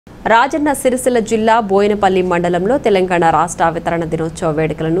రాజన్న సిరిసిల్ల జిల్లా బోయినపల్లి మండలంలో తెలంగాణ రాష్ట్ర అవతరణ దినోత్సవ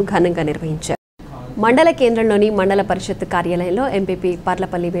వేడుకలను ఘనంగా నిర్వహించారు. మండల కేంద్రంలోని మండల పరిషత్ కార్యాలయంలో ఎంపీపీ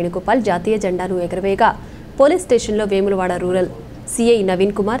పర్లపల్లి వేణుగోపాల్ జాతీయ జెండాను ఎగురవేయగా పోలీస్ స్టేషన్లో వేములవాడ రూరల్ సిఐ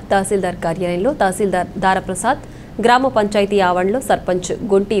నవీన్ కుమార్, తహసీల్దార్ కార్యాలయంలో తహసీల్దార్ దారప్రసాద్, గ్రామ పంచాయతీ ఆవరణలో సర్పంచ్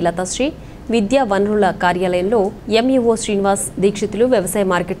గొంటి లతాశ్రీ, విద్యా వనరుల కార్యాలయంలో ఎంఈఓ శ్రీనివాస్ దీక్షితులు, వ్యవసాయ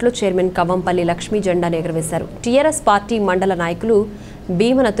మార్కెట్లో చైర్మన్ కవంపల్లి లక్ష్మీ జెండాను ఎగురవేశారు. టీఆర్ఎస్ పార్టీ మండల నాయకులు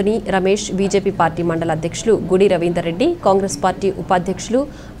భీమనతుని రమేష్, బీజేపీ పార్టీ మండల అధ్యక్షులు గుడి రవీందర్ రెడ్డి, కాంగ్రెస్ పార్టీ ఉపాధ్యక్షులు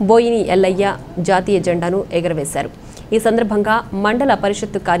బోయిని ఎల్లయ్య జాతీయ జెండాను ఎగురవేశారు. ఈ సందర్భంగా మండల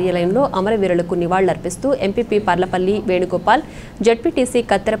పరిషత్ కార్యాలయంలో అమరవీరులకు నివాళులర్పిస్తూ ఎంపీపీ పర్లపల్లి వేణుగోపాల్, జడ్పీటీసీ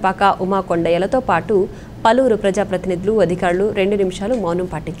కత్తెరపాక ఉమాకొండయ్యలతో పాటు పలువురు ప్రజాప్రతినిధులు, అధికారులు 2 నిమిషాలు మౌనం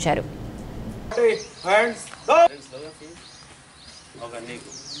పాటించారు.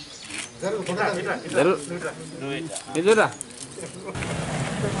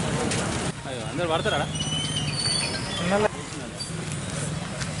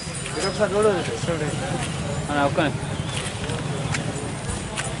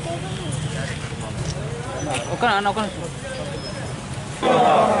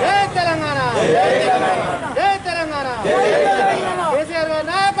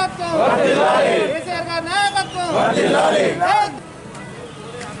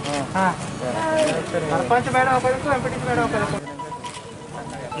 Sarpanch madam MPTC madam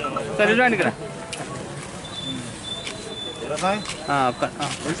sir इलांటి కదా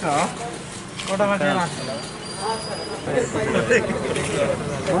కోట మధ్యన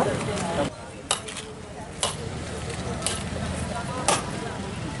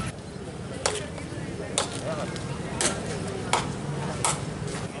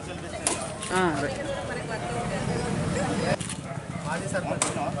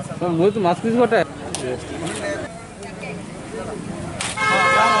बहुत मस्त कोटा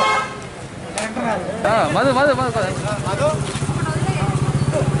मधु मधु मधु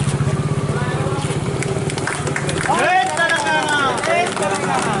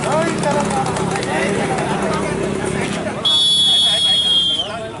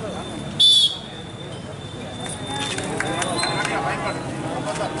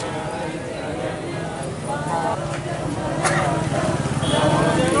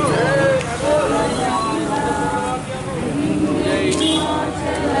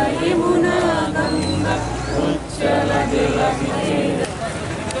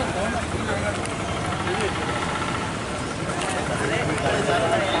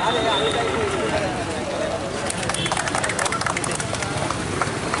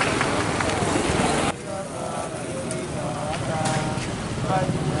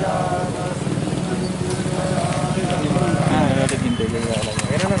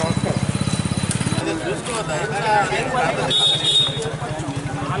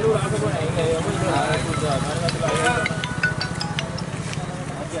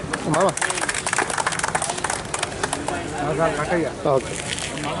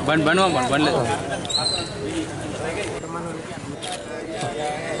बन बनवा बन ले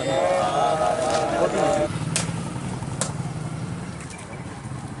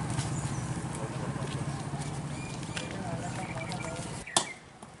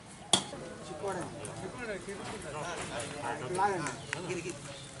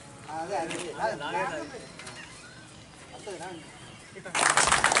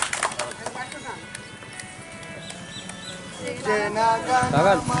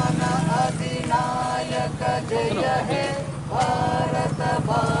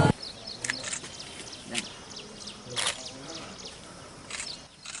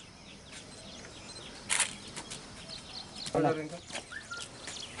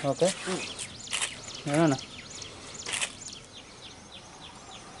ओके ना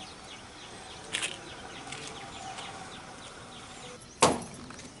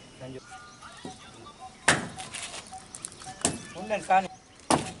కానీ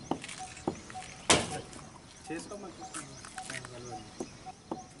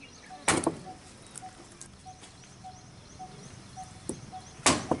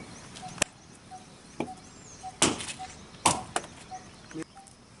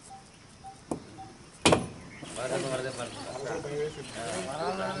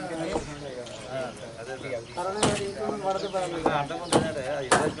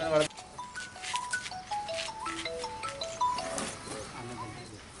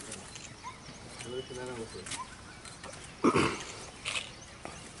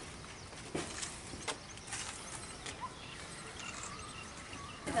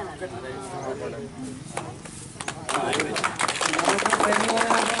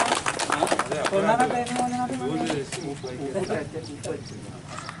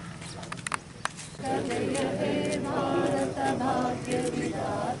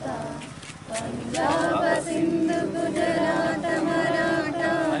పంజాబ సింధు గుజరాత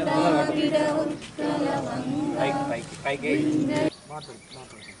మరాఠా ద్రావిడ ఉత్కల వంగ